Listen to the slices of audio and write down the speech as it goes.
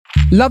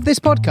Love this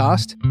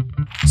podcast?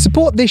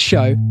 Support this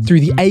show through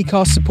the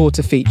Acast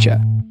supporter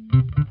feature.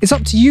 It's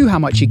up to you how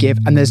much you give,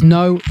 and there's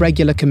no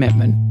regular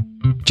commitment.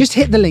 Just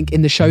hit the link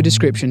in the show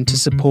description to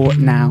support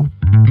now.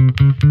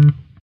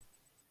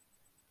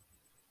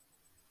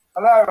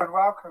 Hello and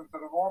welcome to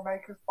the War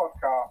Makers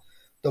Podcast.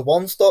 The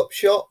one-stop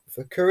shop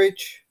for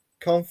courage,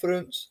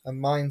 confidence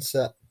and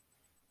mindset.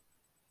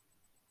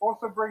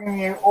 Also bringing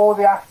you all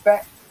the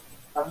aspects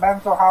of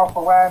mental health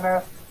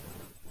awareness,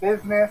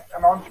 business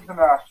and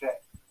entrepreneurship.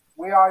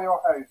 We are your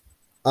hosts,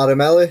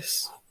 Adam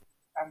Ellis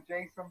and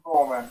Jason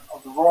Borman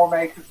of the Raw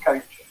Makers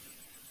Coaching.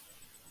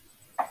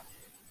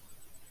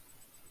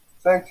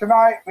 So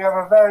tonight we have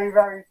a very,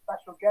 very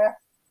special guest.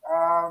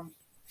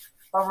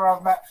 Someone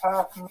I've met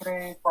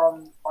personally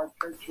from my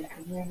coaching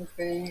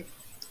community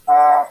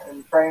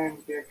in training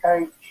to be a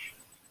coach.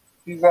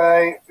 She's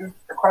a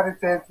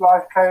accredited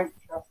life coach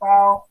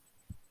herself,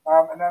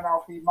 an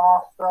NLP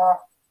master.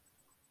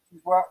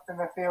 She's worked in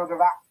the field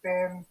of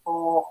acting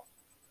for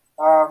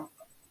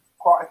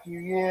quite a few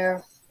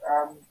years.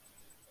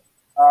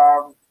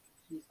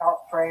 She's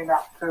helped train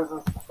actors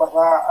and stuff like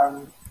that,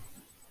 and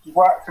she's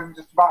worked in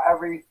just about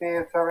every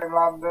theatre in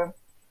London.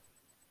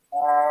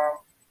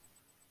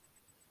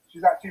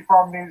 She's actually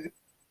from New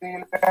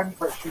Zealand,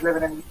 but she's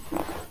living in the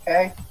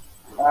UK.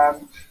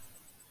 And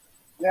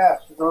yeah,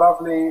 she's a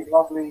lovely,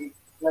 lovely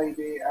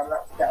lady, and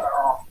let's get her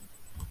on.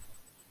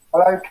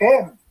 Hello,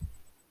 Kim.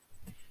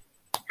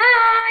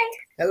 Hi.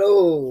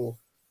 Hello.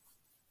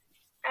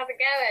 How's it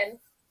going?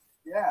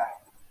 Yeah.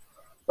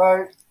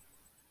 So,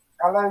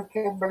 hello,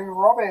 Kimberly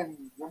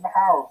Robbins in the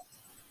house.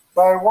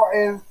 So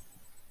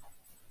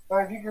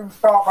if you can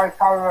start by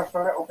telling us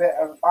a little bit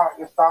about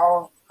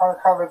yourself. Kind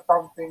of covered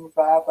some things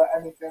there, but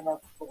anything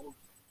I've sort of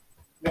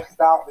missed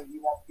out that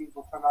you want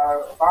people to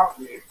know about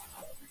you,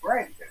 that'd be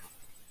great.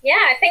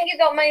 Yeah, I think you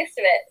got most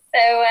of it.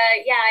 So,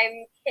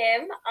 I'm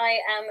Kim. I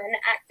am an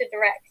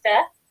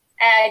actor-director.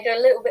 I do a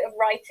little bit of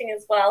writing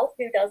as well.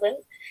 Who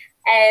doesn't?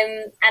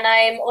 And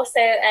I'm also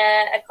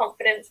a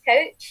confidence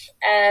coach.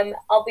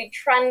 I'll be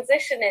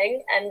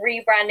transitioning and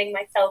rebranding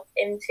myself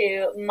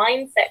into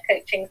mindset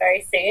coaching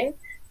very soon,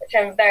 which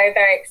I'm very,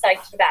 very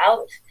excited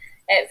about.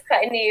 It's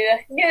quite a new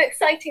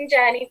exciting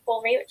journey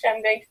for me, which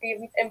I'm going to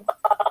be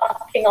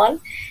embarking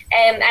on.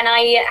 And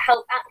I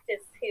help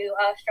actors who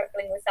are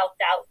struggling with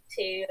self-doubt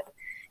to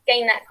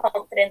gain that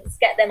confidence,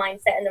 get their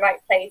mindset in the right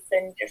place,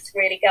 and just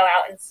really go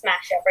out and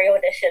smash every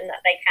audition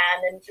that they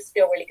can and just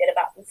feel really good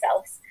about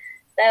themselves.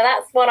 So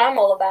that's what I'm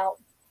all about.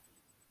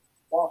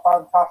 What a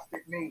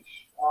fantastic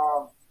niche,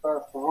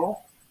 first of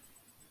all.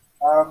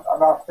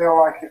 And I feel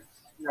like it's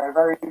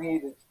very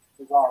needed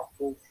as well,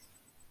 because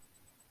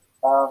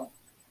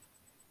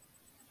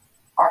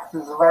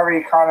actors are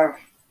very kind of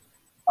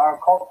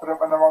confident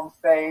when they're on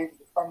stage,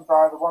 but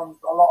sometimes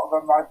a lot of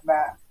them I've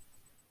met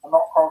are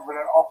not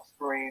confident off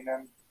screen,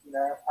 and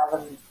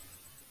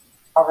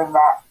having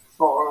that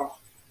sort of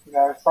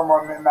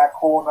someone in their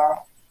corner,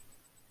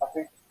 I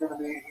think it's going to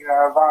be a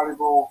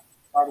valuable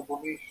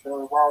niche.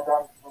 So well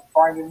done for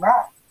finding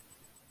that,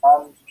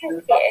 and you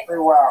did that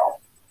very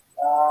well.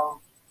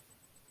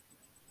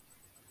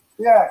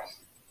 Yes.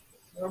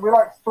 We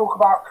like to talk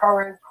about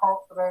courage,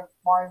 confidence,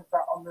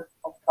 mindset on this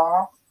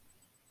podcast.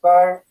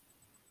 So,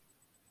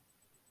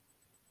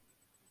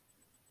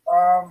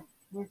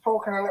 we were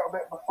talking a little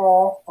bit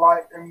before,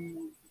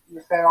 you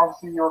were saying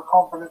obviously you're a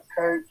confidence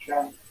coach,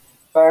 and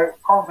so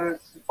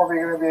confidence is probably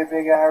going to be a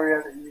big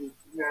area that you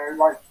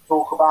like to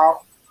talk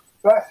about.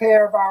 So let's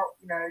hear about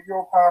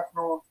your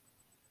personal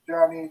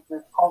journey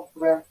with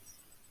confidence.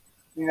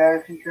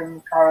 If you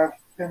can kind of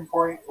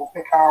pinpoint or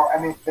pick out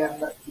anything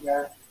that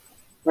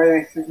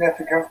really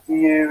significant for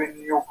you in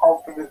your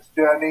confidence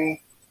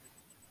journey.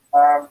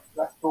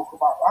 Let's talk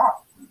about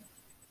that.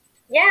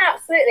 Yeah,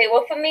 absolutely.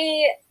 Well, for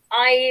me,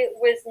 I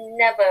was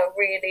never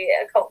really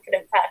a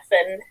confident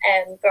person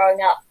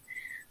growing up.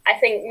 I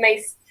think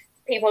most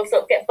people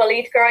sort of get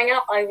bullied growing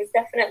up. I was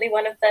definitely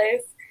one of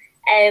those.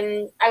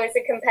 I was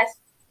a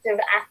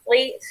competitive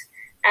athlete,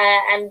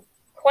 and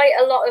quite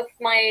a lot of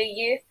my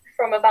youth,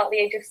 from about the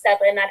age of 7,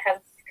 I'd have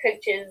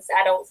coaches,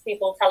 adults,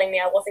 people telling me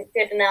I wasn't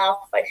good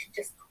enough, I should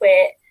just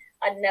quit,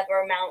 I'd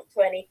never amount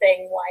to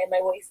anything, why am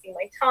I wasting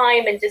my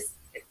time, and just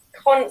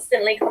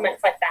constantly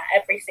comments like that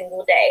every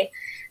single day.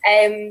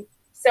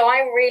 So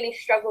I really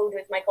struggled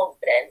with my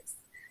confidence.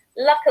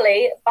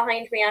 Luckily,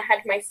 behind me I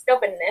had my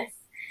stubbornness,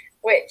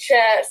 which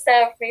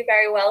served me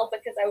very well,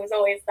 because I was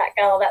always that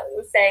girl that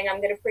was saying, I'm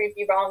going to prove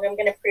you wrong, I'm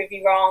going to prove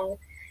you wrong.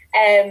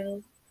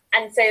 And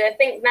so I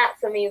think that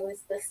for me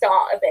was the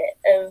start of it,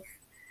 of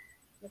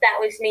that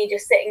was me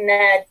just sitting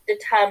there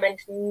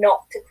determined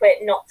not to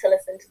quit, not to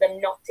listen to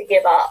them, not to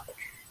give up.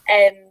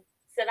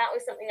 So that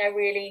was something I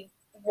really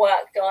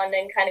worked on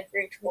and kind of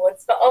grew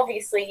towards. But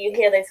obviously you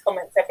hear those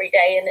comments every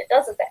day and it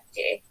does affect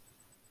you.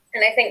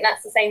 And I think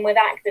that's the same with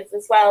actors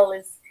as well,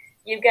 is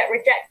you get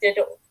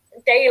rejected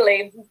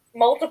daily,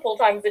 multiple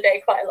times a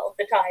day, quite a lot of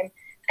the time.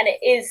 And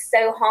it is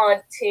so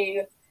hard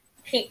to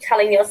keep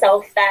telling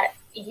yourself that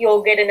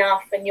you're good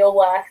enough and you're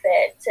worth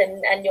it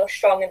and you're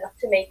strong enough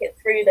to make it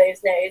through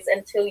those no's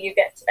until you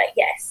get to that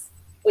yes,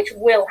 which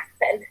will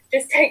happen.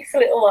 Just takes a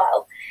little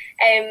while.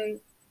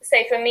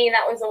 So for me,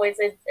 that was always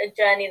a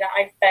journey that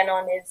I've been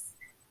on, is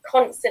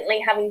constantly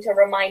having to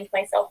remind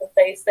myself of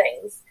those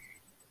things.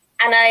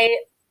 And I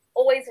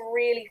always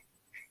really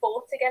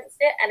fought against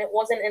it. And it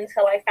wasn't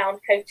until I found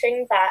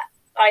coaching that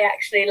I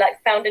actually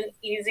found an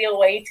easier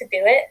way to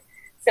do it.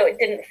 So it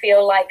didn't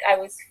feel like I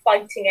was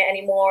fighting it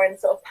anymore and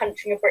sort of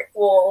punching a brick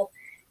wall.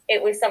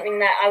 It was something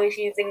that I was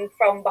using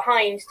from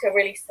behind to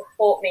really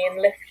support me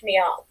and lift me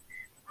up.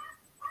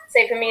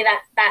 So for me,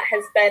 that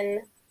has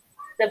been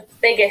the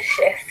biggest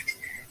shift,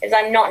 is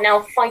I'm not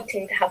now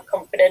fighting to have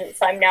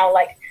confidence. I'm now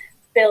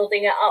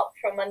building it up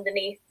from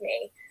underneath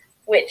me,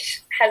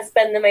 which has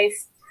been the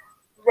most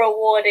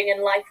rewarding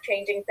and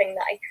life-changing thing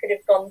that I could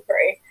have gone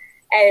through.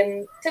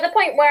 To the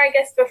point where I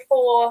guess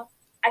before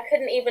I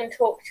couldn't even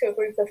talk to a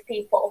group of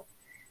people.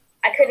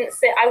 I couldn't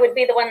sit. I would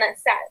be the one that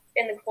sat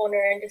in the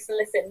corner and just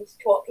listened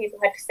to what people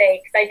had to say,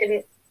 because I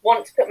didn't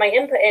want to put my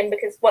input in,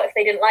 because what if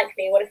they didn't like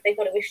me? What if they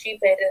thought it was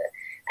stupid?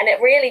 And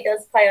it really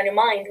does play on your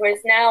mind.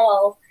 Whereas now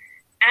I'll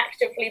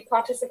actively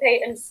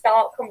participate and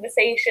start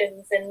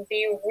conversations and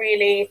be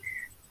really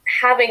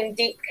having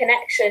deep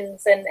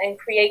connections and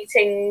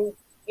creating,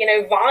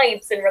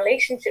 vibes and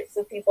relationships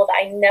with people that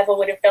I never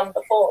would have done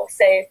before.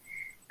 So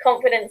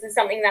confidence is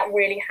something that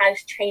really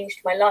has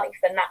changed my life,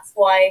 and that's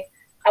why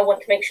I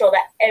want to make sure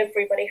that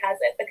everybody has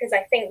it, because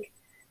I think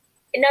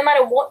no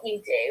matter what you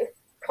do,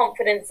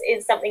 confidence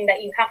is something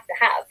that you have to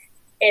have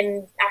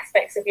in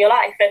aspects of your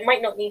life. It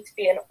might not need to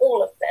be in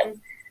all of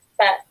them,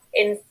 but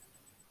in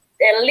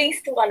at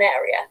least one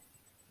area,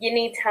 you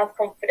need to have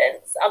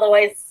confidence.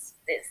 Otherwise,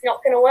 it's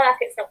not going to work.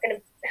 It's not going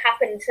to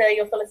happen to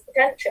your fullest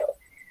potential.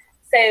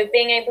 So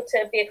being able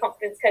to be a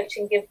confidence coach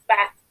and give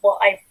back what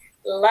I've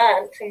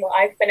learned and what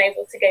I've been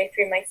able to go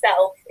through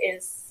myself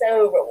is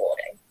so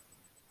rewarding.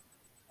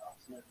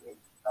 Absolutely.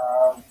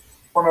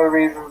 One of the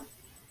reasons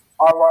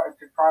I wanted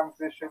to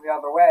transition the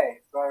other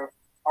way. So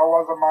I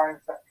was a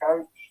mindset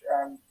coach,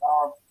 and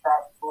I've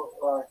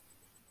transported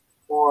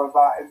all of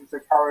that into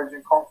courage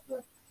and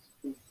confidence.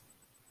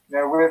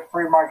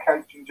 Through my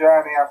coaching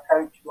journey, I've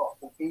coached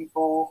lots of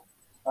people.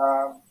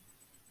 And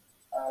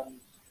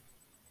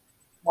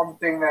one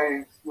thing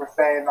they were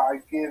saying that I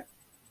give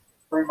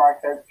through my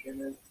coaching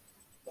is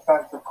a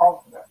sense of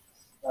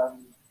confidence,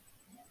 and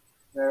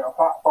a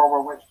platform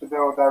on which to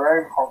build their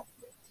own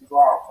confidence as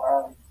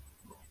well.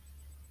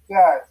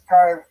 It's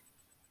kind of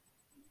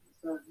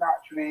sort of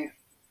naturally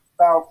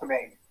fell to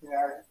me, in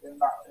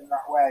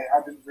that way. I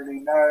didn't really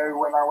know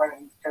when I went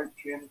into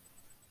coaching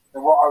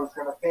what I was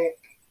going to pick,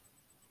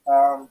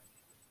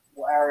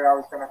 what area I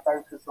was going to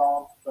focus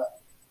on.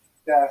 But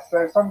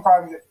so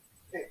sometimes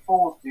it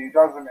falls to you,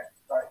 doesn't it?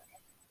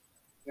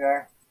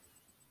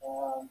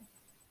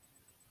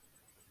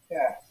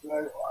 So I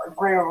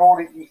agree with all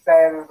that you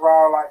said as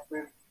well,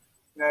 with,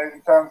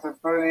 in terms of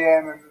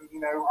bullying, and,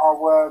 our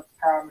words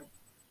can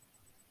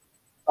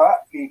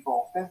hurt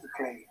people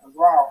physically as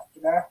well,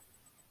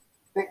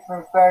 Sticks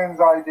and stones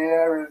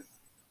idea is,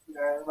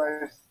 the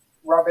most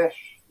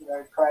rubbish,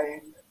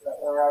 claim that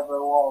there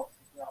ever was,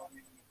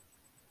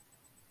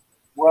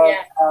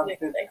 Words can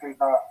physically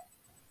hurt,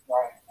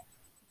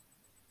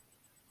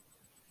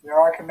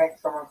 I can make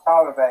someone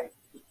salivate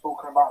just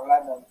talking about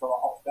lemons on a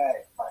hot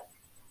day,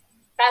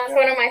 That's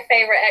one of my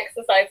favorite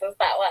exercises,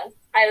 that one.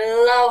 I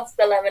love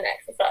the lemon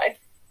exercise.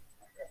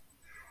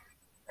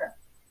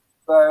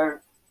 So,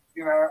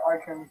 I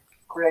can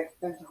create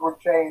physical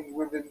change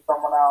within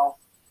someone else.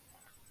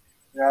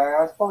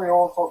 There's probably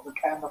all sorts of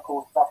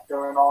chemical stuff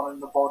going on in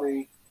the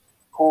body,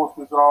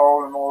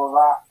 cortisol and all of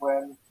that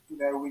when,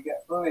 we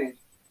get bullied.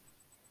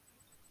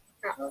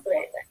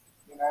 Absolutely.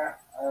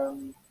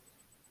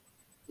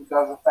 It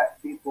does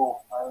affect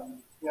people.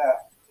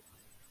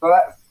 So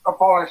let's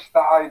abolish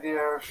that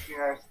idea of,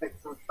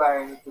 sticks and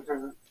stones,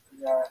 because it's,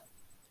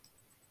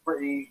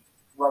 pretty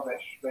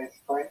rubbish,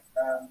 basically.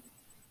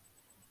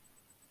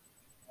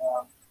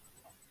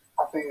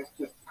 I think it's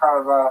just kind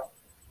of a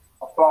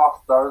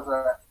plaster, isn't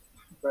it?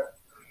 But,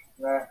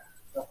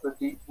 that's a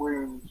deep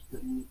wound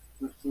that you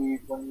receive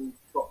when you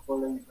got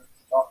bullied and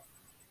stuff.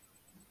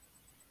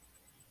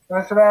 And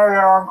it's an area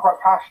I'm quite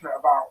passionate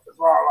about as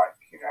well,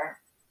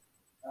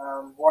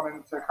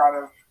 wanting to kind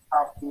of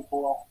have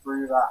people off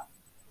through that,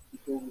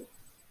 because it's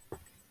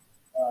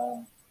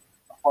a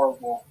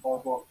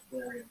horrible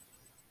experience.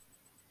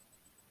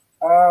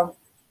 So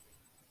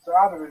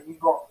Adam, have you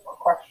got a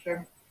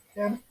question,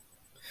 Kim?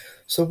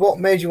 So what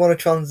made you want to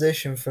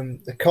transition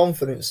from the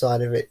confidence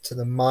side of it to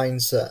the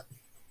mindset?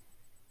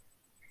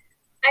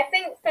 I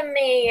think for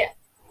me,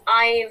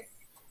 I've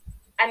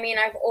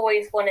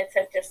always wanted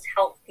to just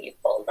help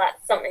people.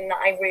 That's something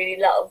that I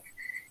really love.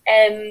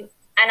 And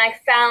I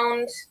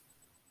found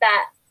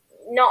that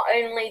not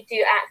only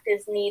do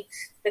actors need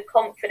the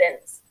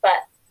confidence,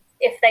 but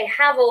if they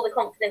have all the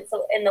confidence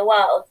in the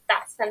world,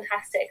 that's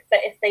fantastic.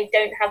 But if they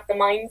don't have the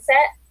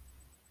mindset,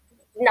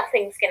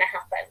 nothing's going to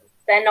happen.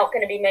 They're not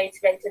going to be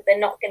motivated. They're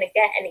not going to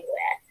get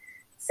anywhere.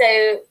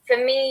 So for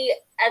me,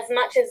 as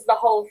much as the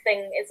whole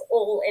thing is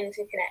all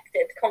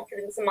interconnected,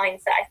 confidence and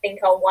mindset, I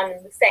think, are one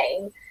and the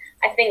same.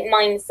 I think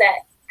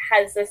mindset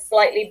has a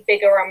slightly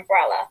bigger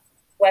umbrella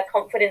where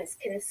confidence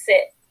can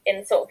sit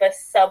in sort of a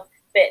sub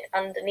bit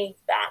underneath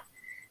that.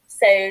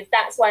 So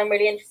that's why I'm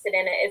really interested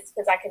in it, is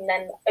because I can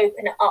then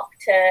open it up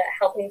to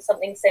helping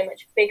something so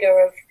much bigger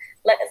of,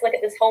 let's look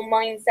at this whole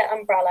mindset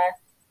umbrella.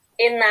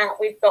 In that,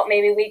 we've got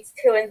maybe weeks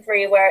 2 and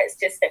 3 where it's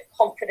just a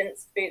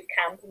confidence boot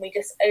camp and we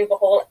just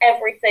overhaul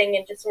everything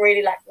and just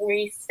really like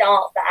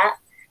restart that.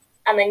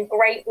 And then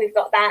great, we've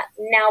got that.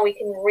 Now we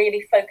can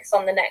really focus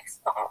on the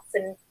next parts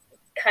and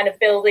kind of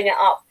building it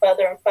up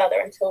further and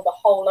further until the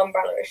whole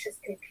umbrella is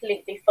just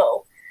completely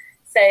full.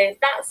 So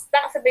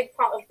that's a big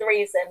part of the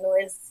reason,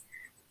 was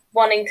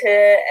wanting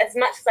to, as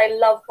much as I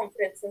love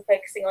confidence and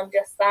focusing on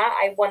just that,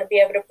 I want to be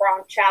able to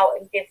branch out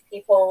and give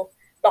people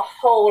the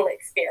whole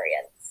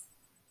experience.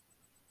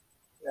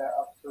 Yeah,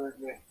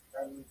 absolutely.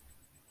 And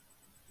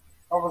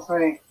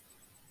obviously,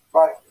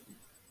 like,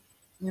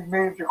 you've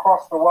moved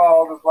across the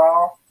world as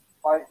well.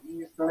 Like, you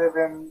used to live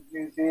in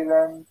New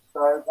Zealand,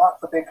 so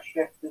that's a big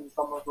shift in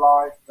someone's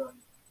life. And,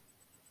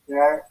 you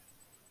know,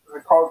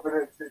 the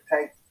confidence it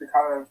takes to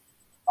kind of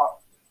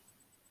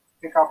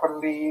pick up and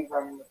leave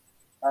and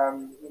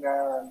you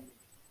know, and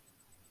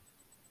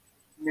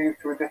move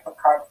to a different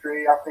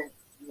country, I think,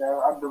 you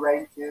know,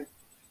 underrated.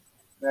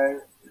 You know,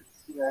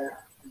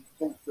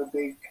 it's a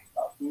big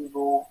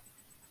upheaval.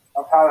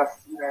 I've had a,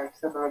 you know,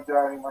 similar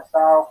journey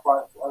myself.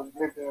 Like, I've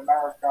lived in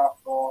America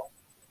for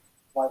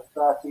like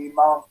 13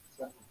 months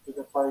and did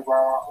a program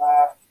out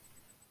there,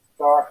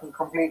 so I can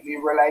completely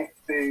relate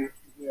to,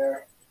 you know,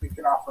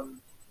 picking up and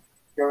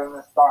going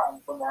and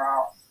starting somewhere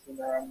else, you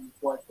know, and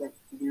what it takes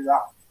to do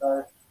that.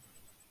 So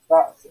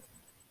that's,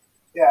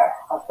 yeah,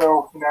 I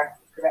feel, you know,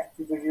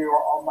 connected with you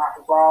on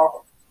that as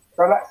well.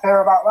 So let's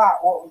hear about that.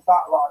 What was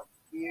that like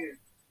for you?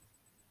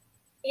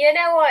 You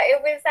know what?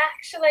 It was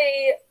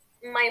actually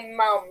my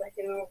mum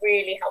who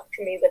really helped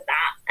me with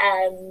that.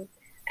 And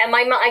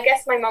my mum, I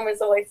guess my mum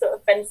has always sort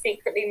of been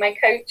secretly my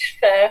coach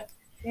for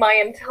my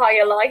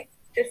entire life,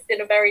 just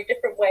in a very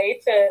different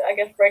way to, I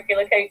guess,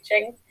 regular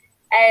coaching.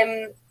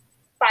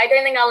 But I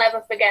don't think I'll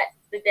ever forget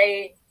the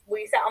day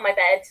we sat on my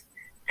bed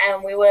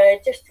and we were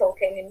just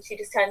talking, and she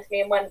just turned to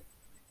me and went,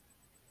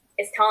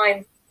 "It's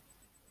time.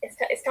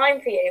 It's time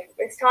for you.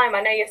 It's time.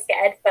 I know you're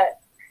scared, but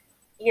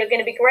you're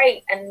going to be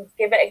great, and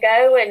give it a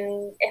go.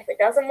 And if it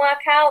doesn't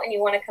work out and you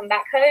want to come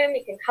back home,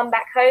 you can come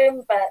back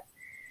home." But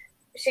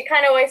she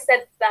kind of always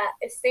said that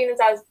as soon as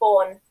I was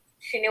born,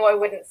 she knew I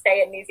wouldn't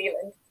stay in New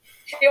Zealand.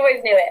 She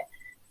always knew it.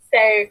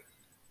 So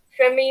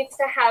for me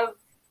to have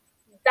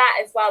that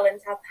as well, and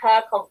to have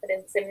her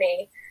confidence in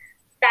me,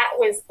 that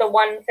was the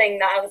one thing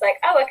that I was like,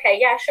 oh, okay,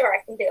 yeah, sure,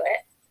 I can do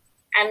it.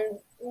 And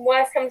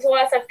worst comes to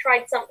worst, I've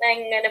tried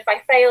something, and if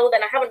I failed,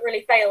 and I haven't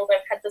really failed,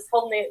 I've had this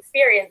whole new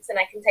experience, and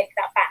I can take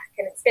that back,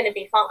 and it's going to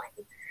be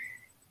fine.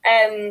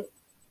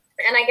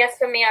 And I guess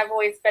for me, I've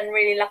always been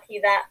really lucky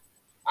that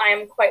I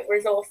am quite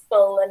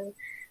resourceful, and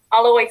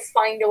I'll always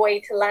find a way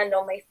to land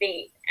on my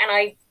feet. And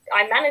I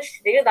managed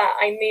to do that.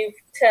 I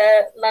moved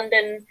to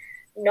London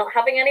not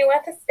having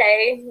anywhere to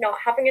stay, not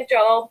having a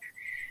job,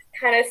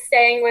 kind of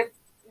staying with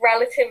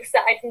relatives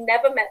that I'd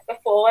never met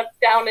before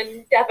down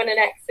in Devon and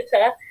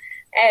Exeter.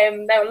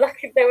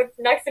 They were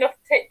nice enough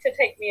to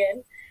take me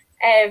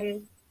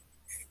in.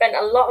 Spent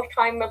a lot of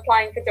time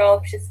applying for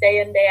jobs, just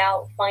day in, day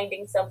out,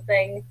 finding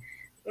something.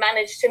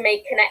 Managed to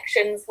make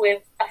connections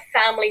with a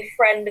family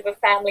friend of a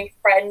family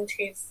friend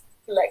whose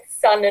like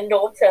son and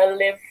daughter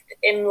lived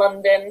in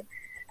London,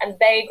 and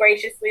they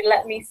graciously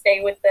let me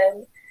stay with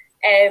them.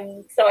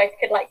 So I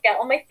could like get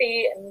on my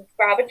feet and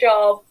grab a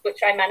job, which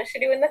I managed to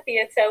do in the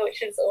theatre,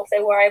 which is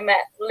also where I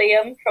met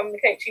Liam from the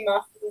Coaching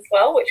Masters as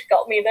well, which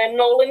got me then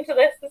all into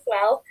this as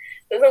well.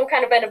 So it's all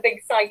kind of been a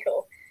big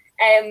cycle.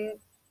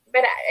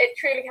 But it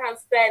truly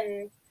has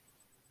been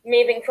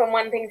moving from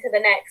one thing to the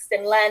next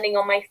and learning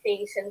on my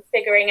feet and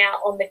figuring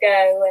out on the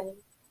go. And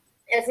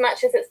as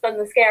much as it's been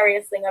the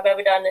scariest thing I've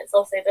ever done, it's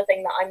also the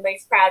thing that I'm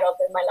most proud of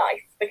in my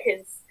life,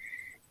 because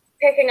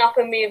picking up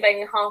and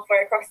moving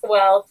halfway across the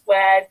world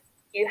where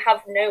you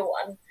have no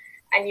one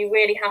and you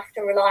really have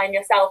to rely on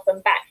yourself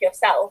and back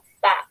yourself,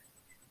 that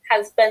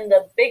has been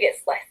the biggest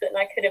lesson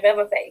I could have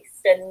ever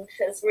faced, and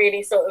has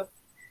really sort of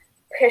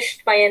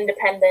pushed my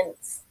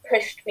independence,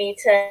 pushed me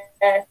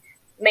to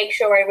make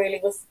sure I really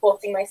was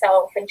supporting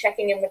myself and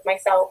checking in with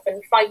myself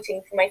and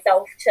fighting for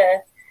myself to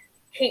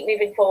keep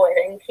moving forward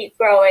and keep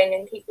growing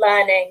and keep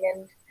learning.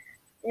 And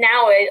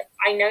now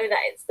I know that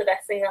it's the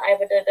best thing that I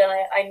ever did, and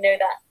I know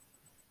that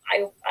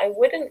I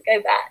wouldn't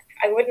go back.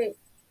 I wouldn't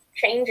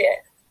change it,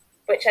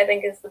 which I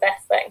think is the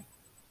best thing.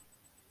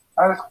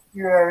 And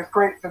it's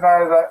great to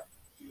know that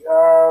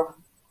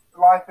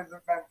life isn't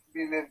meant to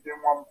be lived in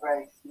one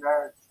place. You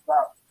know, it's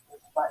about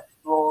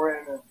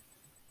exploring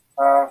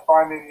and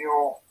finding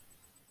your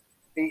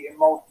feet in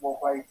multiple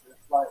places.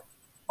 Like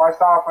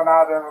myself and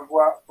Adam have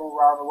worked all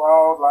around the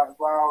world, like as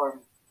well,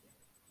 and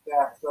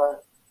yeah, so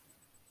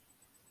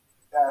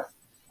yeah,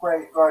 it's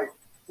great. Like,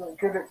 it's a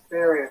good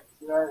experience.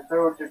 You know, it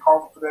builds your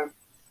confidence.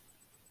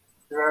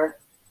 You know,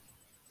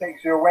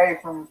 takes you away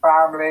from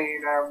family.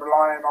 You know,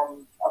 relying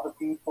on other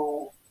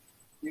people.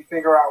 You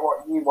figure out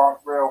what you want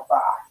real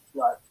fast.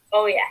 Like,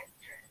 Oh yeah.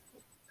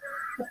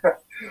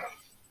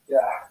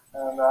 yeah,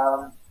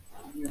 and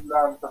you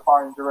learn to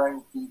find your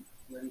own feet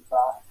really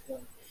fast.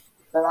 And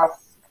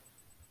that's,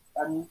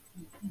 and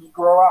you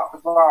grow up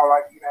as well.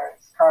 Like, you know,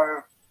 it's kind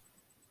of,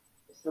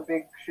 it's a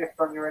big shift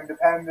on your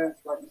independence,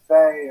 like you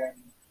say,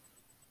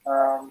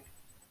 and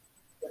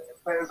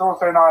but it's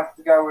also nice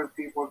to go with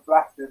people's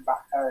blessing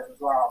back home as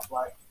well.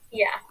 Like,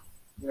 Yeah.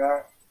 you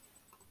know,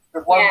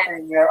 there's one Yeah.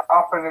 thing, you know,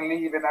 up and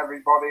leaving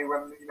everybody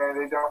when, you know,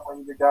 they don't want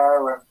you to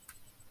go, and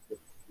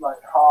it's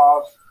like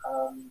hard.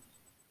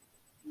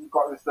 You've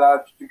got this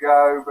urge to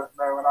go, but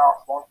no one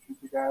else wants you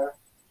to go.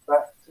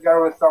 But to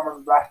go with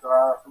someone's blessing,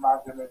 I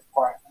imagine is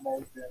quite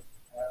amazing.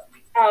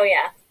 Oh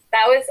yeah.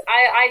 That was,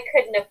 I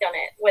couldn't have done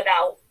it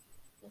without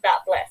that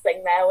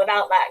blessing there,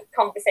 without that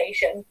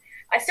conversation.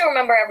 I still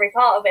remember every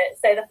part of it.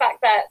 So the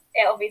fact that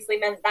it obviously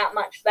meant that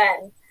much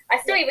then, I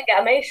still even get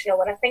emotional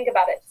when I think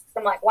about it. Just 'cause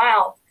I'm like,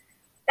 wow,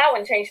 that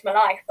one changed my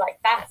life. Like,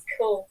 that's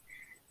cool.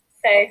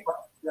 So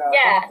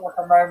yeah. It's like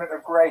a moment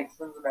of grace,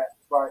 isn't it?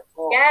 It's like,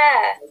 oh,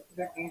 yeah. you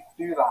didn't need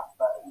to do that,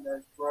 but, you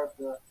know, for her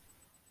to,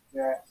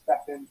 you know,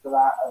 step into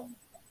that and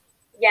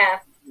Yeah.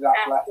 that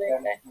Absolutely.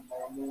 blessing, you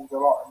know, means a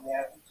lot in the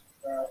end.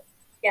 Yeah.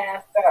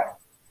 Yeah,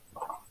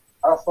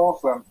 that's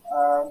awesome.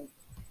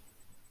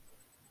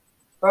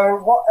 So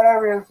what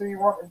areas are you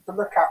wanting to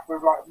look at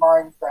with like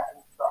mindset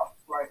and stuff?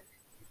 Like,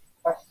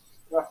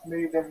 let's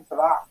move into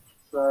that.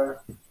 So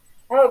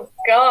Oh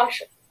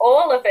gosh,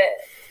 all of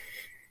it.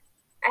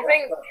 I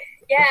think,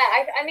 yeah,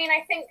 I mean,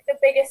 I think the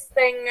biggest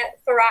thing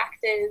for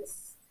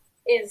actors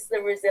is the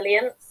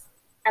resilience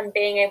and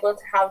being able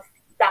to have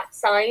that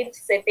side.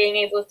 So being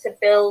able to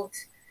build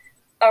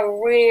a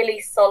really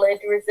solid,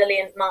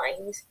 resilient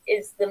mind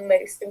is the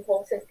most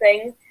important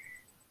thing.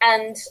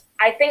 And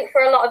I think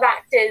for a lot of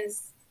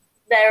actors,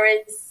 there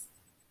is,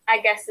 I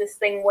guess, this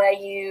thing where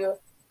you're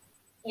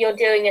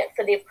doing it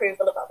for the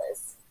approval of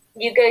others.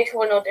 You go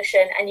to an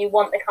audition and you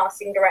want the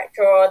casting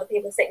director or the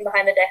people sitting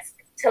behind the desk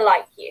to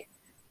like you.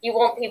 You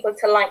want people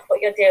to like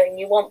what you're doing.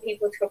 You want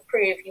people to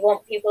approve. You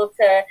want people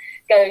to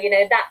go, you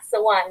know, that's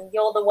the one,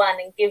 you're the one,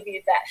 and give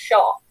you that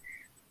shot.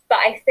 But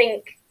I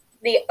think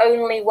the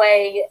only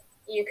way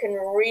you can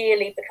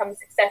really become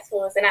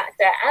successful as an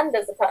actor and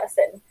as a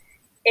person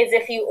is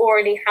if you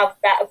already have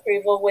that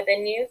approval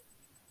within you.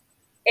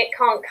 It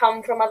can't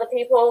come from other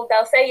people.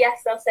 They'll say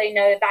yes, they'll say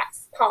no.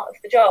 That's part of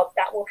the job.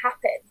 That will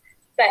happen.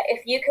 But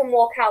if you can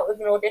walk out of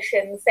an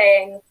audition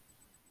saying,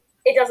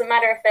 it doesn't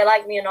matter if they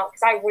like me or not,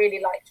 because I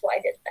really liked what I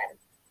did then.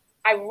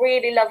 I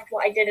really loved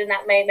what I did in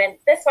that moment.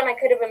 This one I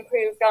could have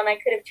improved on. I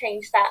could have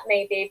changed that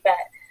maybe, but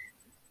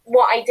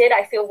what I did,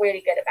 I feel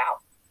really good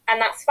about.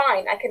 And that's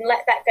fine. I can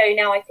let that go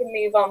now. I can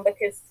move on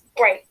because,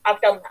 great,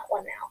 I've done that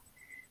one now.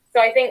 So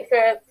I think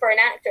for an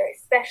actor,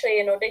 especially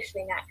an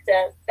auditioning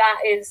actor,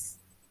 that is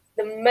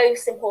the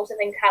most important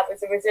thing to have,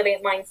 is a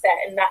resilient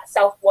mindset and that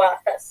self-worth,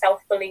 that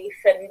self-belief,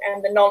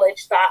 and the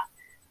knowledge that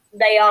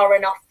they are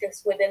enough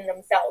just within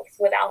themselves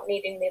without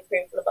needing the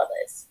approval of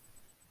others.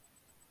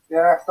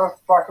 yeah, that's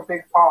like a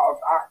big part of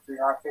acting,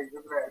 I think,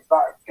 isn't it? It's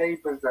that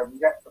escapism. You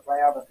get to play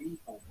other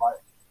people,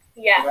 like,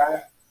 Yeah. you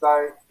know?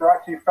 So to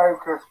actually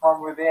focus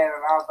from within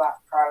and have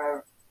that kind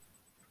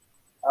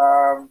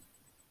of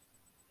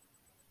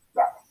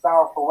that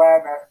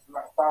self-awareness and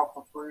that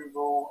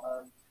self-approval,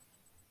 and,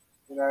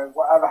 you know,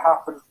 whatever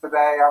happens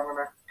today, I'm going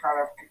to kind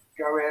of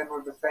go in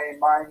with the same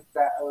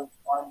mindset of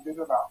I'm good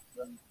enough.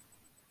 And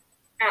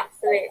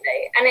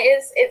Absolutely. And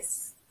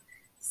it's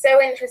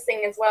so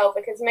interesting as well,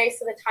 because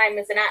most of the time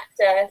as an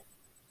actor,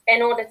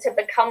 in order to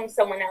become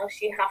someone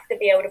else, you have to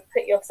be able to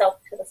put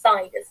yourself to the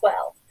side as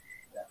well.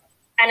 Yeah.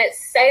 And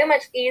it's so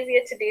much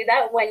easier to do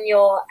that when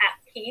you're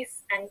at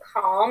peace and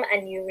calm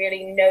and you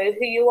really know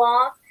who you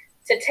are,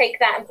 to take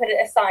that and put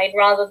it aside,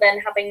 rather than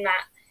having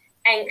that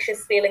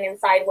anxious feeling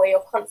inside where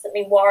you're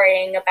constantly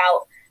worrying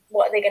about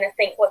what they're going to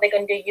think, what they're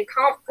going to do. You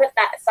can't put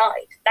that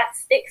aside. That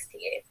sticks to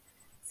you.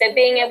 So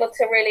being able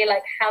to really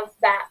like have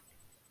that,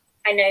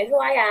 I know who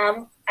I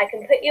am. I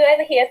can put you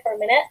over here for a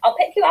minute. I'll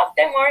pick you up.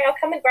 Don't worry. I'll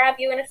come and grab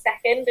you in a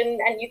second,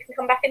 and you can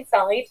come back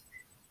inside.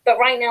 But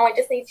right now, I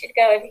just need you to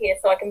go over here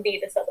so I can be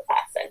this other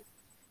person.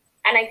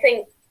 And I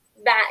think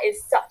that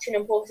is such an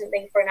important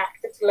thing for an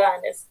actor to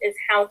learn, is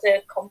how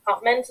to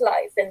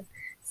compartmentalize and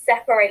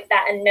separate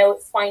that and know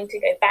it's fine to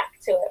go back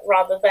to it,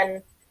 rather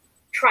than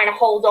trying to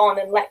hold on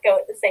and let go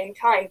at the same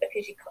time,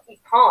 because you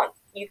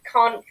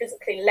can't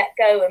physically let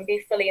go and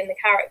be fully in the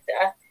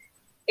character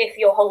if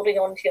you're holding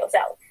on to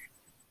yourself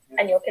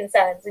and your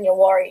concerns and your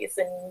worries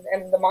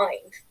and the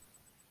mind.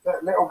 the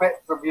little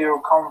bits of you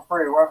will come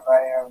through, won't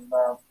they? And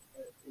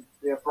it'd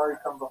be a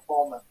broken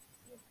performance.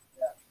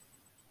 Yeah,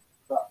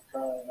 that's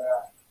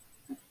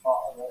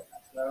part of it.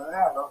 So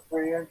yeah, that's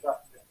really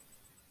interesting.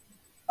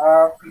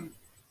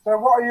 So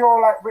what are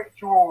your like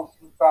rituals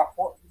and stuff?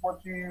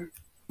 What do you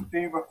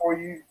do before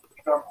you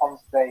jump on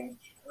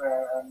stage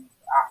and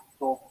act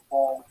or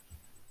perform?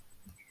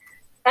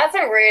 That's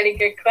a really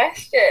good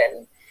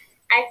question.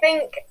 I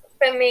think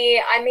for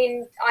me, I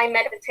mean, I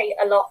meditate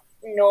a lot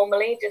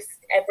normally, just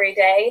every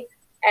day,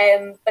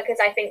 because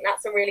I think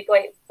that's a really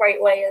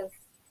great way of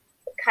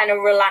kind of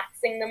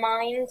relaxing the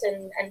mind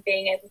and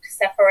being able to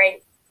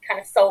separate kind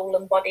of soul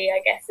and body,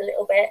 I guess, a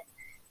little bit,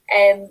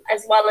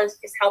 as well as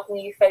just helping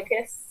you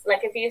focus.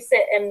 Like if you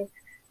sit and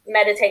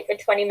meditate for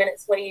 20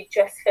 minutes where you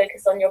just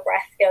focus on your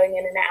breath going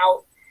in and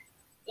out,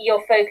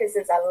 your focus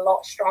is a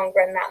lot stronger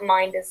and that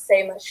mind is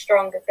so much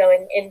stronger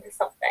going into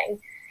something.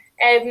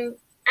 And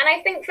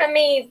I think for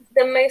me,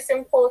 the most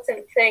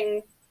important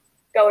thing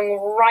going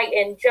right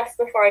in just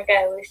before I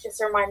go is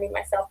just reminding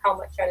myself how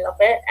much I love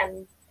it.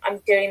 And I'm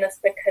doing this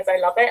because I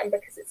love it and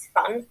because it's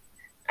fun.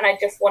 And I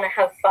just want to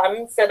have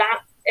fun. So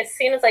that as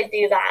soon as I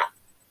do that,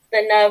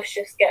 the nerves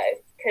just go,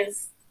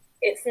 because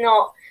it's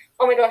not,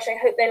 oh my gosh, I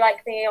hope they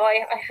like me. Or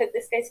I hope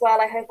this goes well.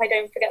 I hope I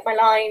don't forget my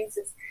lines.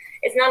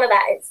 It's none of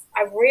that. It's,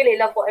 I really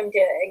love what I'm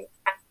doing.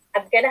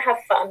 I'm going to have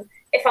fun.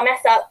 If I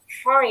mess up,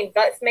 fine,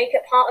 let's make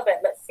it part of it.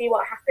 Let's see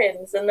what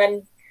happens. And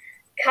then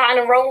kind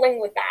of rolling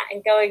with that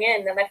and going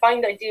in. And I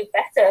find I do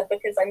better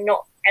because I'm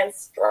not as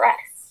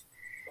stressed.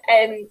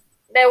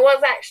 There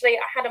was actually,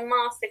 I had a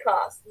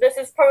masterclass. This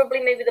is probably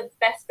maybe the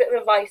best bit of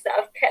advice that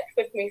I've kept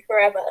with me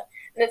forever.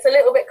 And it's a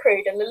little bit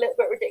crude and a little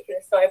bit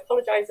ridiculous, so I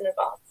apologize in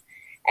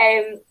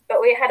advance.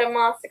 But we had a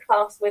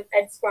masterclass with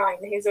Ed Skrein,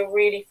 who's a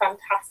really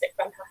fantastic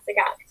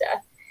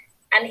actor.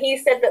 And he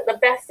said that the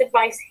best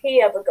advice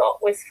he ever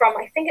got was from,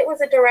 I think it was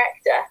a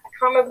director. I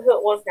can't remember who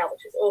it was now,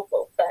 which is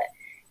awful. But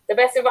the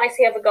best advice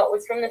he ever got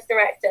was from this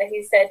director.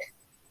 He said,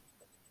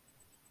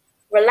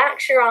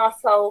 relax your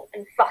asshole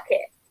and fuck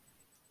it.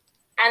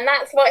 And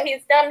that's what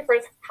he's done for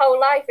his whole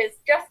life, is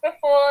just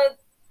before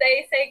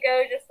they say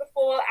go, just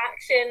before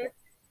action,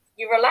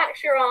 you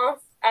relax your ass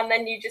and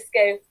then you just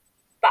go,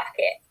 fuck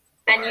it.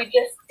 And you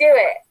just do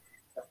it.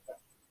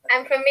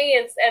 And for me,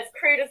 as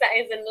crude as that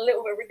is and a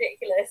little bit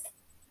ridiculous,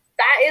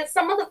 that is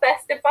some of the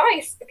best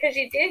advice, because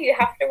you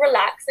have to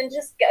relax and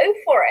just go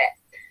for it.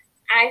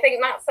 And I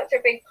think that's such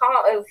a big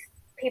part of,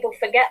 people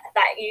forget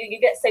that you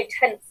get so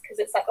tense because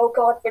it's like, oh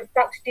God, we're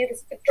about to do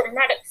this big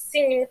dramatic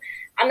scene.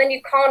 And then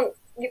you can't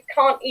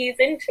ease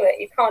into it.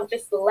 You can't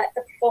just let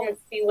the performance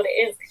be what it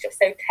is because you're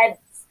so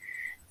tense.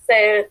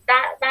 So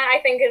that I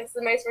think is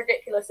the most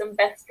ridiculous and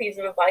best piece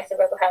of advice I've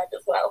ever heard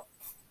as well.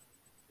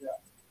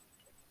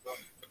 Yeah.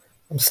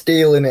 I'm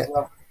stealing it.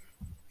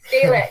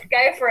 Steal it.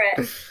 Go for it.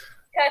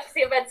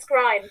 Courtesy of Ed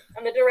Skrein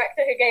and the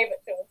director who gave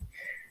it to him.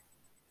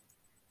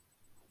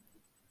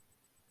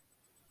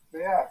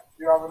 Yeah.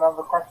 Do you have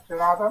another question,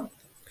 Adam?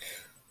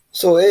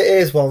 So it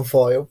is one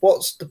for you.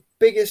 What's the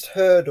biggest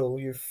hurdle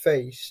you've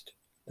faced,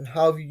 and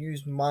how have you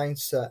used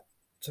mindset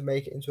to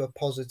make it into a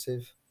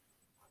positive?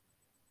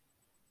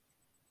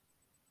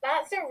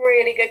 That's a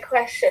really good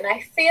question.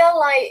 I feel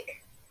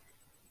like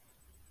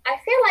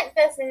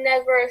there's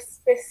never a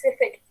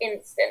specific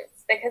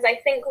instance, because I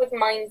think with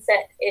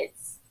mindset,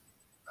 it's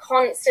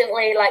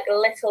constantly like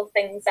little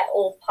things that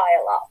all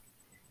pile up.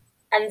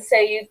 And so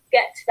you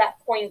get to that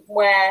point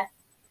where,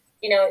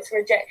 it's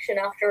rejection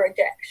after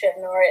rejection,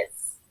 or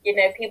it's,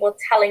 people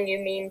telling you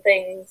mean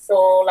things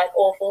or like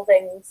awful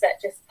things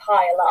that just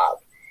pile up.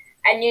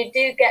 And you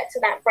do get to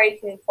that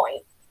breaking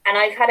point. And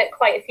I've had it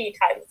quite a few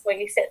times where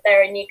you sit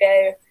there and you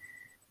go,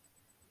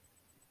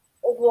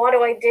 what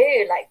do I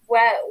do? Like,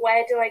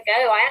 where do I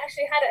go? I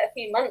actually had it a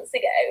few months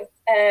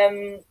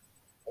ago,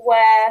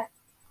 where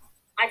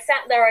I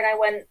sat there and I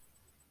went,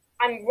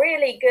 I'm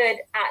really good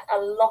at a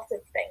lot of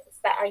things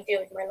that I do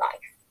in my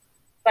life,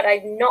 but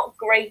I'm not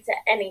great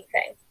at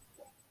anything.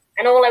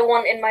 And all I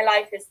want in my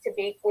life is to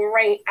be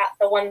great at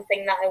the one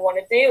thing that I want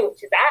to do,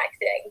 which is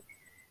acting.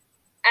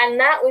 And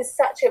that was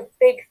such a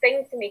big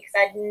thing for me,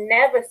 because I'd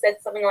never said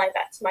something like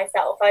that to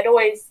myself. I'd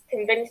always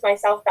convinced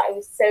myself that I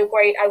was so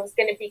great, I was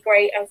going to be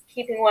great, I was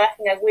keeping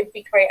working, I would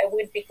be great, I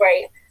would be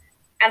great.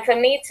 And for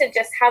me to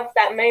just have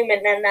that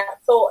moment and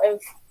that thought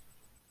of,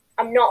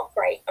 I'm not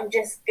great, I'm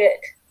just good,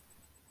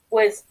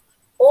 was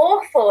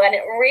awful. And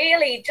it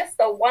really, just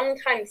the one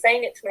time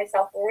saying it to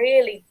myself,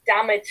 really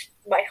damaged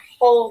my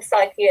whole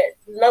psyche. It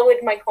lowered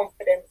my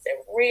confidence. It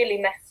really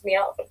messed me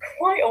up for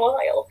quite a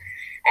while.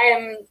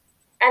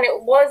 And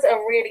it was a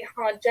really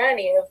hard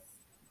journey of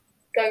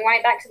going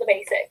right back to the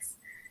basics,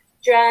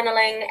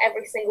 journaling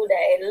every single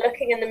day,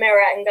 looking in the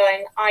mirror and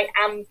going, I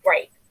am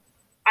great.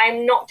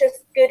 I'm not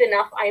just good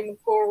enough, I'm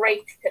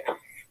great enough.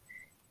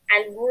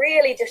 And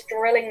really just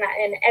drilling that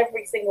in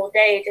every single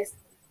day, just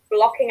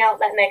blocking out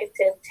that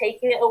negative,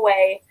 taking it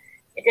away.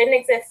 It didn't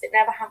exist, it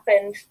never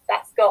happened,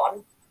 that's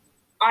gone.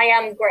 I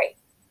am great.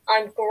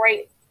 I'm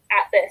great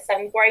at this,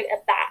 I'm great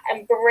at that,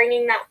 and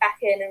bringing that back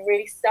in and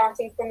really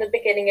starting from the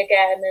beginning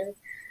again,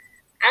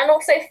 and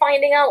also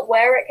finding out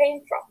where it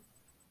came from.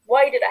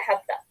 Why did I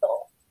have that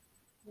thought?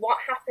 What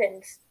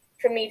happened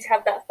for me to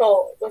have that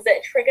thought? Was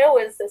it a trigger?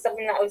 Was it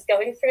something that I was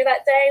going through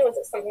that day? Was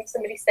it something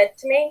somebody said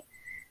to me?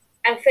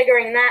 And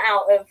figuring that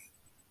out of,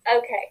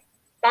 okay,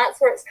 that's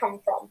where it's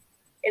come from.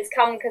 It's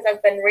come because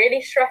I've been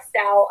really stressed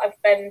out.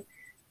 I've been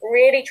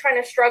really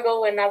trying to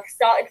struggle, and I've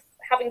started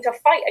having to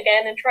fight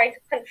again and trying to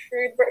punch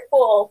through the brick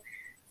wall.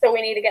 So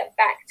we need to get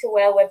back to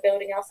where we're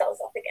building ourselves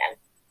up again.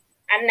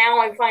 And now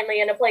I'm finally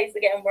in a place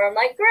again where I'm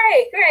like,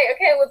 great,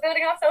 okay, we're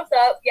building ourselves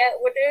up. Yeah,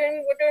 we're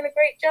doing a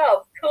great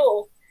job.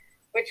 Cool.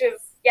 Which is,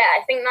 yeah,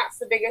 I think that's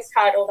the biggest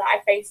hurdle that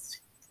I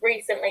faced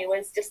recently,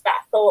 was just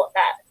that thought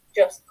that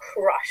just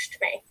crushed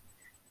me,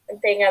 and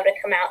being able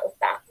to come out of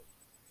that.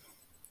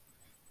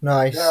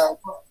 Nice.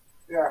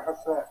 Yeah,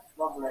 that's it.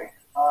 Lovely.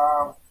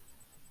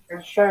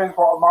 It shows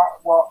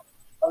what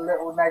a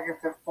little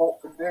negative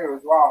thought can do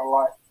as well.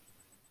 Like,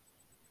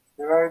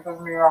 you know, it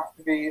doesn't even have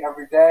to be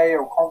every day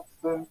or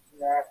constant. You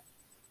know,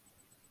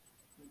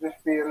 it can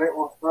just be a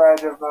little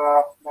thread of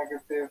a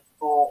negative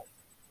thought.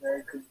 You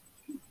know, could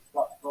keep you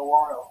stuck for a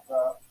while.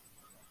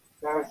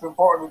 So it's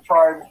important to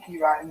try and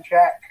keep that in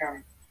check.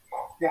 And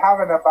if you're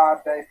having a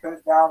bad day, put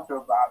it down to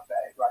a bad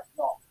day. Like,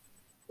 don't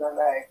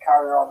let it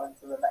carry on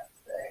into the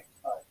next day.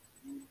 Like,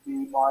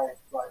 be my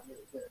little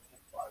bit of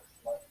advice.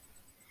 Like,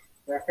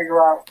 you know,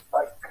 figure out,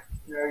 like,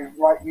 you know,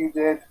 like you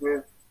did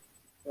with,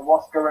 you know,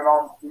 what's going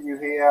on for you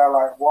here.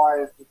 Like,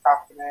 why is this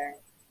happening?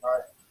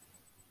 Right.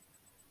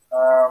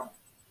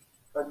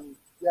 And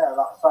yeah,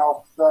 that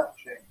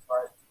self-searching,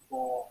 right?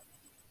 For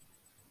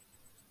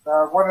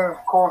one of the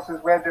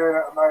courses we're doing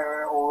at the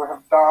moment, or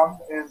have done,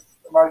 is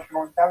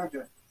emotional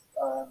intelligence.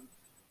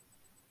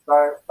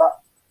 So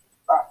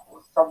that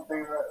was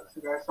something that,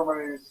 you know, someone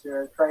who's, you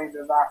know, trained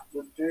in that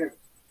would do.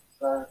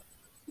 So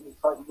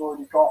it's like you've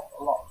already got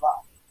a lot of that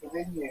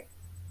within you.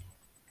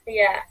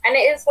 Yeah, and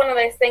it is one of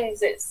those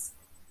things.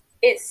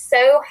 It's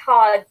so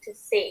hard to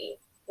see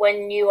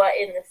when you are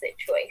in the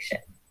situation,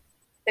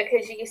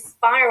 because you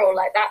spiral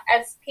like that.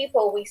 As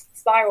people, we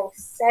spiral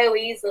so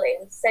easily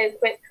and so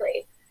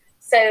quickly.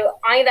 So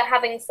either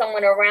having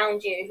someone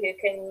around you who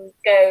can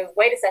go,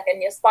 wait a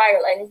second, you're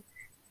spiraling,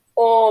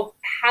 or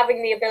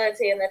having the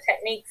ability and the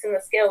techniques and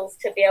the skills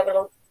to be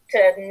able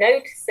to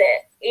notice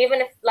it,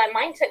 even if, like,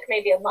 mine took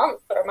maybe a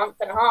month or a month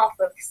and a half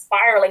of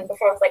spiraling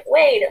before I was like,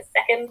 wait a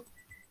second,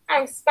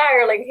 I'm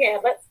spiraling here.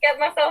 Let's get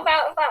myself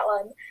out of that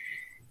one.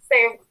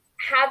 So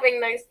having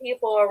those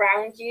people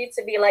around you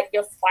to be like,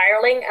 you're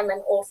spiraling, and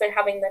then also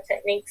having the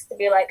techniques to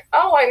be like,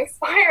 oh, I'm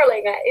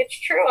spiraling. It's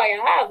true, I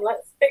am.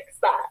 Let's fix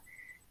that.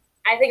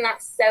 I think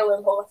that's so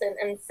important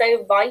and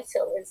so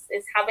vital,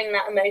 is having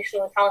that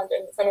emotional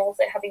intelligence, and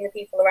also having the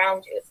people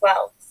around you as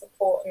well to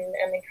support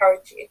and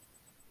encourage you.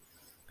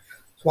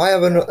 So I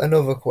have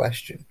another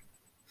question.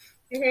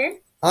 Mm-hmm.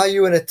 Are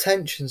you an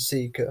attention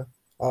seeker,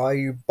 or are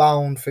you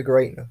bound for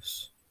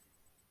greatness?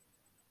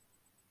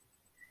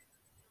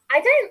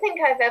 I don't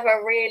think I've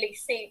ever really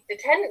sought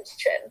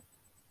attention.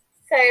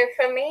 So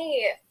for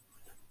me,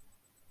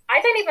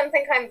 I don't even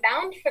think I'm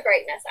bound for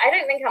greatness. I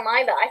don't think I'm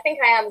either. I think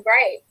I am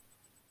great.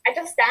 I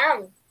just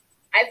am.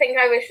 I think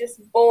I was just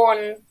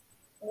born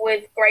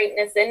with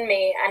greatness in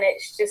me, and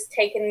it's just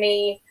taken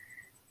me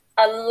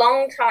a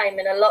long time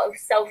and a lot of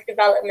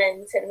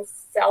self-development and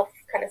self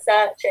kind of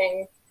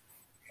searching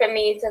for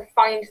me to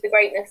find the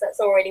greatness that's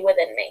already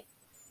within me.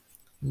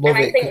 And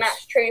I think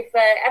that's true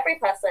for every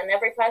person.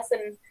 Every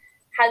person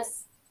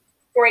has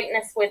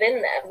greatness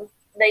within them.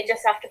 They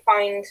just have to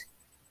find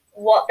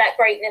what that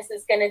greatness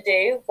is going to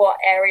do, what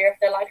area of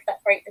their life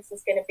that greatness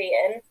is going to be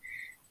in.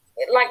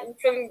 Like,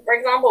 for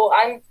example,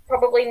 I'm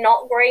probably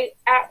not great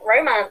at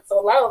romance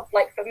or love.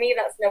 Like, for me,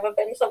 that's never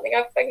been something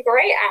I've been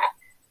great at.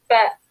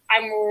 But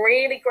I'm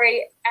really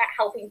great at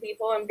helping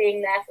people and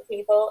being there for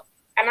people.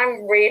 And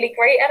I'm really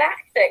great at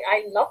acting.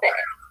 I love it.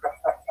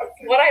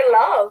 It's what I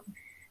love.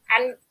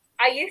 And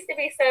I used to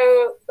be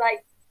so,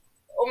 like,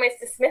 almost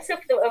dismissive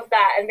of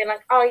that and be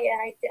like, oh, yeah,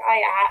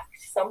 I act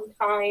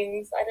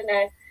sometimes. I don't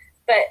know.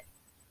 But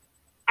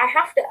I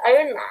have to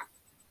own that.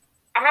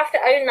 I have to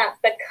own that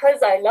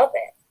because I love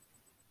it.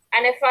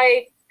 And if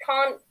I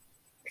can't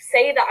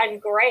say that I'm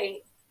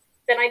great,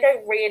 then I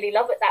don't really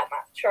love it that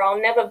much, or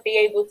I'll never be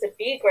able to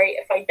be great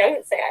if I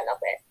don't say I love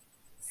it.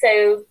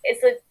 So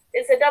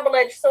it's a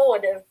double-edged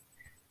sword of,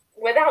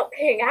 without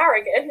being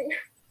arrogant,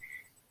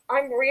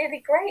 I'm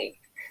really great.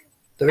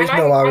 There is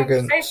no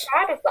arrogance. I'm so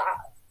proud of that.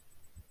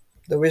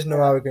 There is no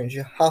arrogance.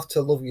 You have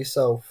to love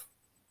yourself.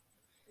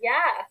 Yeah.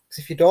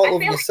 Because if you don't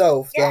love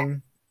yourself,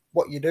 then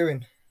what are you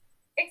doing?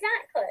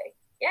 Exactly.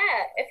 Yeah.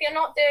 If you're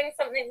not doing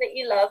something that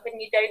you love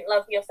and you don't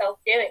love yourself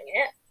doing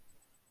it,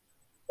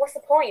 what's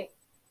the point?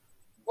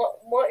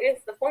 What is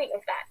the point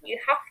of that? You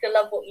have to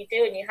love what you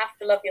do, and you have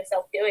to love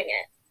yourself doing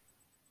it.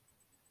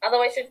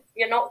 Otherwise,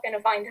 you're not going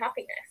to find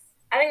happiness.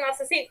 I think that's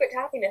the secret to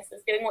happiness,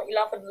 is doing what you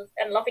love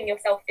and loving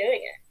yourself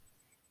doing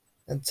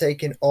it. And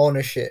taking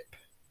ownership,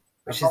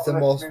 which is the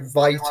most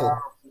vital.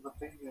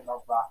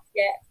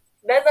 Yeah.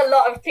 There's a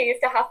lot of keys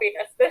to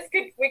happiness.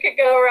 We could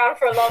go around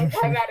for a long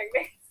time adding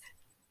this.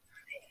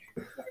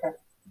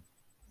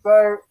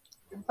 So,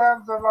 in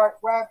terms of,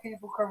 like, where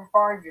people can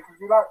find you, because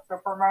we like to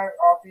promote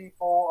our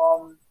people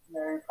on, you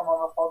know, come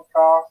on the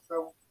podcast.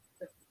 So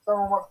if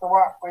someone wants to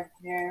work with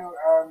you,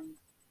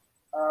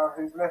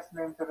 who's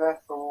listening to this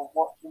or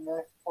watching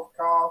this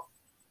podcast,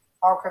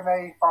 how can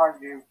they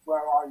find you?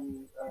 Where are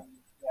you?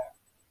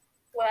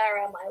 Where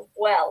am I?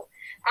 Well,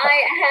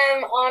 I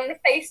am on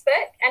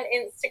Facebook and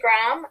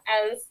Instagram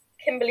as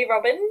Kimberly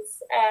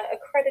Robbins,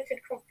 accredited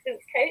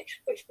confidence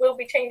coach, which will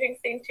be changing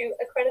soon to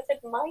accredited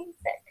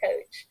mindset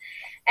coach.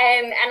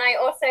 And I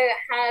also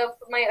have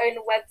my own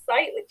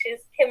website, which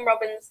is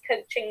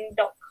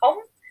kimrobbinscoaching.com,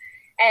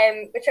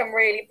 which I'm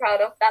really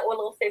proud of. That will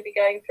also be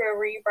going through a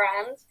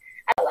rebrand.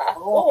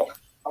 Oh,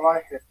 I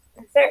like it.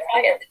 I'm so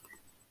excited.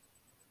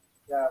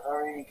 Yeah,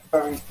 very,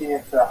 very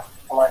theatre.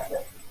 I like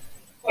it.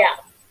 Yeah.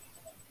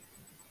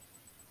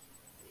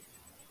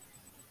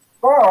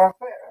 Well,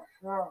 that's it.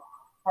 So,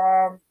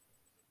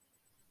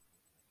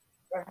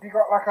 have you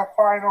got like a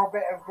final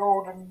bit of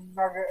golden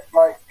nugget,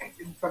 like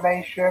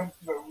information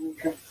that we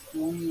could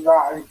leave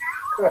out?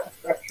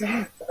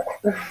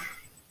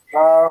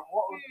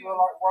 What would your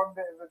like one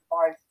bit of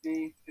advice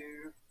be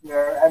to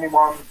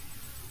anyone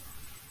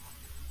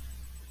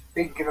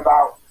thinking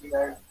about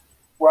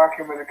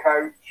working with a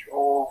coach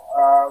or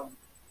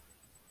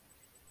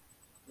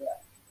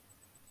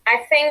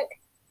I think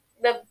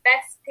the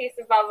best piece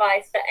of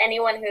advice for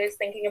anyone who is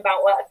thinking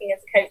about working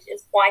as a coach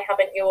is, why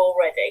haven't you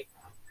already?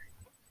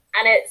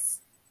 And it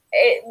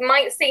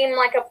might seem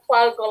like a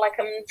plug or like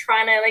I'm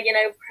trying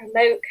to,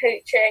 promote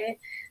coaching,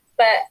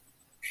 but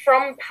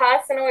from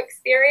personal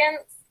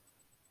experience,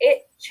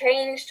 it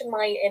changed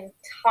my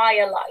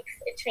entire life.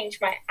 It changed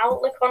my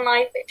outlook on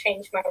life. It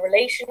changed my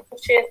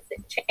relationships.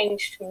 It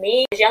changed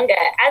me. I was younger.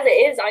 As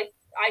it is, I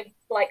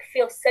like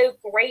feel so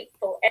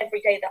grateful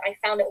every day that I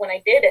found it when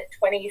I did at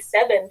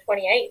 27,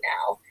 28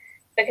 now,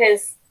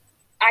 because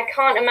I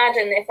can't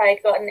imagine if I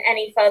had gotten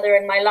any further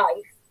in my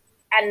life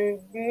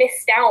and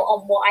missed out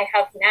on what I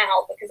have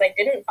now because I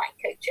didn't find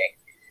coaching.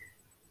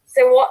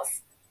 So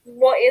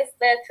what is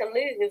there to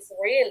lose,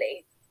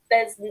 really?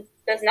 There's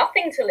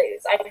nothing to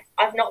lose.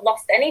 I've not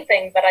lost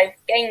anything, but I've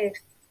gained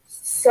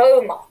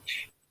so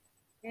much,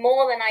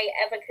 more than I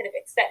ever could have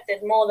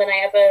expected, more than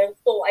I ever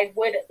thought I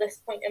would at this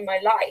point in my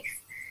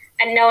life.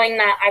 And knowing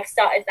that I've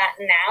started that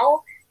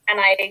now, and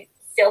I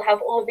still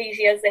have all these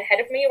years ahead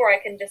of me where I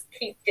can just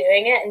keep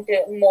doing it and do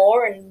it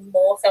more and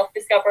more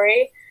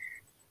self-discovery,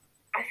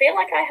 I feel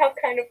like I have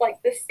kind of like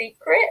the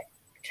secret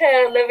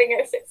to living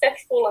a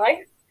successful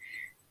life.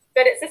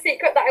 But it's a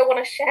secret that I want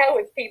to share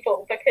with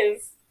people,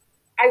 because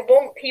I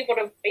want people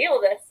to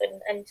feel this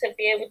and to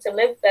be able to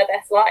live their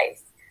best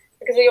lives.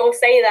 Because we all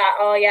say that,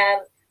 oh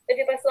yeah, live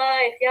your best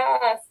life,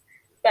 yes.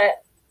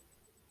 But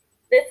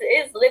this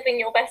is living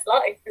your best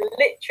life,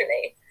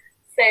 literally.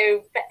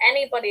 So for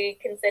anybody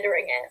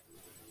considering it,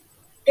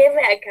 give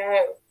it a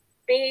go.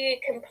 Be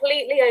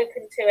completely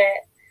open to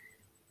it.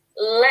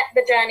 Let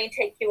the journey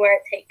take you where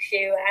it takes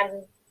you,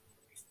 and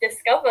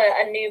discover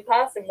a new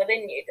person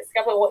within you.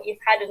 Discover what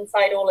you've had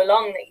inside all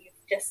along that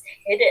you've just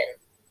hidden.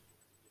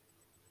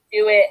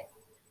 Do it.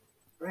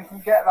 We can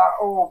get that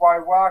all by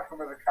working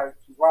with a coach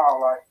as well.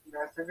 Like,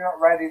 if you're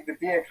not ready to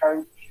be a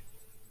coach,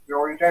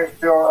 or you don't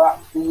feel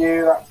that's for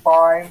you, that's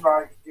fine.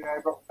 Like,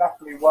 but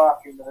definitely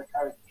working with a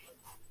coach.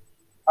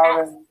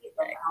 Having them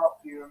help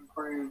you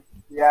improve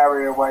the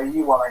area where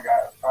you want to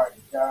go. Like,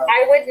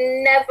 I would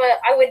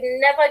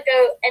never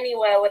go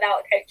anywhere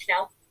without a coach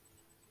now.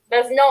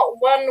 There's not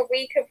 1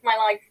 week of my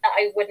life that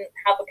I wouldn't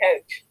have a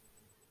coach.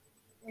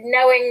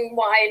 Knowing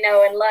what I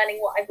know and learning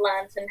what I've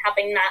learned and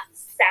having that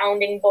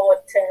sounding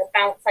board to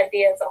bounce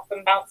ideas off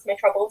and bounce my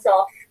troubles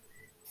off,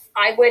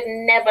 I would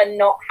never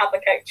not have a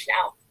coach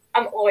now.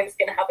 I'm always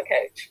going to have a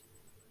coach.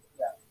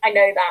 Yeah. I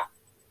know that.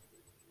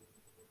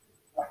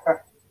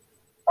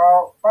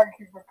 Well, thank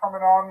you for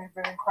coming on. You've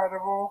been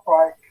incredible.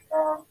 So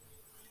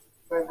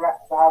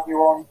blessed to have you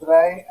on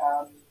today.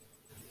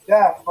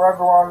 Yeah, for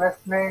everyone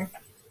listening,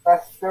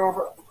 let's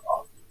draw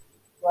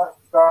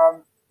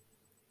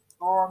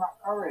on that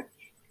courage.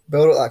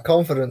 Build up that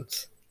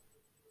confidence.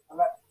 And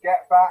let's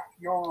get back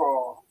your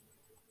raw.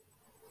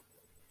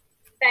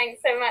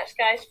 Thanks so much,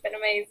 guys. It's been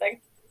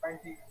amazing.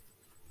 Thank you.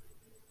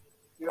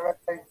 See you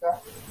later.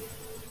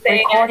 See ya.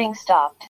 Recording stopped.